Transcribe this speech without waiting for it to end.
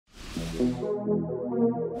The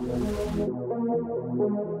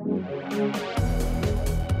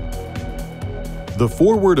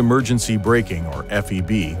forward emergency braking, or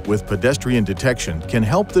FEB, with pedestrian detection can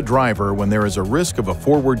help the driver when there is a risk of a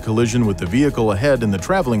forward collision with the vehicle ahead in the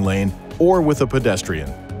traveling lane or with a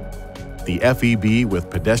pedestrian. The FEB with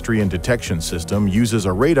pedestrian detection system uses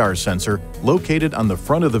a radar sensor located on the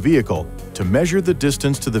front of the vehicle to measure the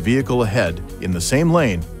distance to the vehicle ahead in the same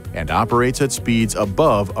lane and operates at speeds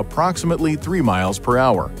above approximately 3 miles per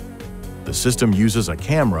hour. The system uses a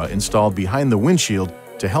camera installed behind the windshield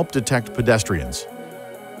to help detect pedestrians.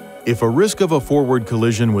 If a risk of a forward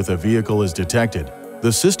collision with a vehicle is detected,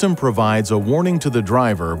 the system provides a warning to the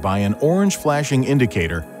driver by an orange flashing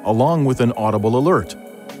indicator along with an audible alert.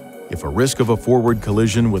 If a risk of a forward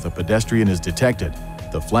collision with a pedestrian is detected,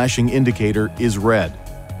 the flashing indicator is red.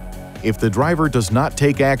 If the driver does not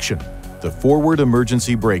take action, the forward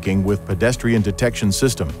emergency braking with pedestrian detection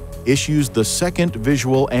system issues the second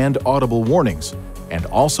visual and audible warnings and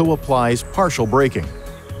also applies partial braking.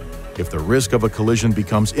 If the risk of a collision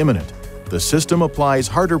becomes imminent, the system applies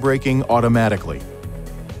harder braking automatically.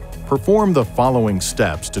 Perform the following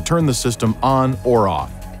steps to turn the system on or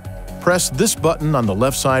off. Press this button on the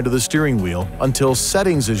left side of the steering wheel until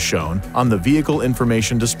Settings is shown on the vehicle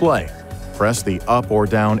information display. Press the up or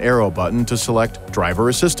down arrow button to select Driver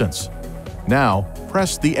Assistance. Now,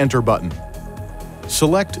 press the Enter button.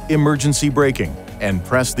 Select Emergency Braking and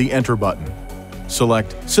press the Enter button.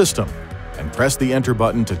 Select System and press the Enter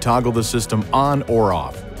button to toggle the system on or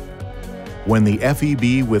off. When the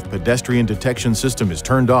FEB with pedestrian detection system is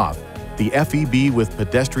turned off, the FEB with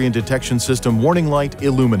pedestrian detection system warning light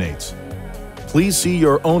illuminates. Please see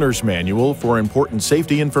your owner's manual for important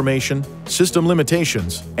safety information, system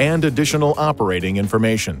limitations, and additional operating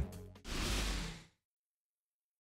information.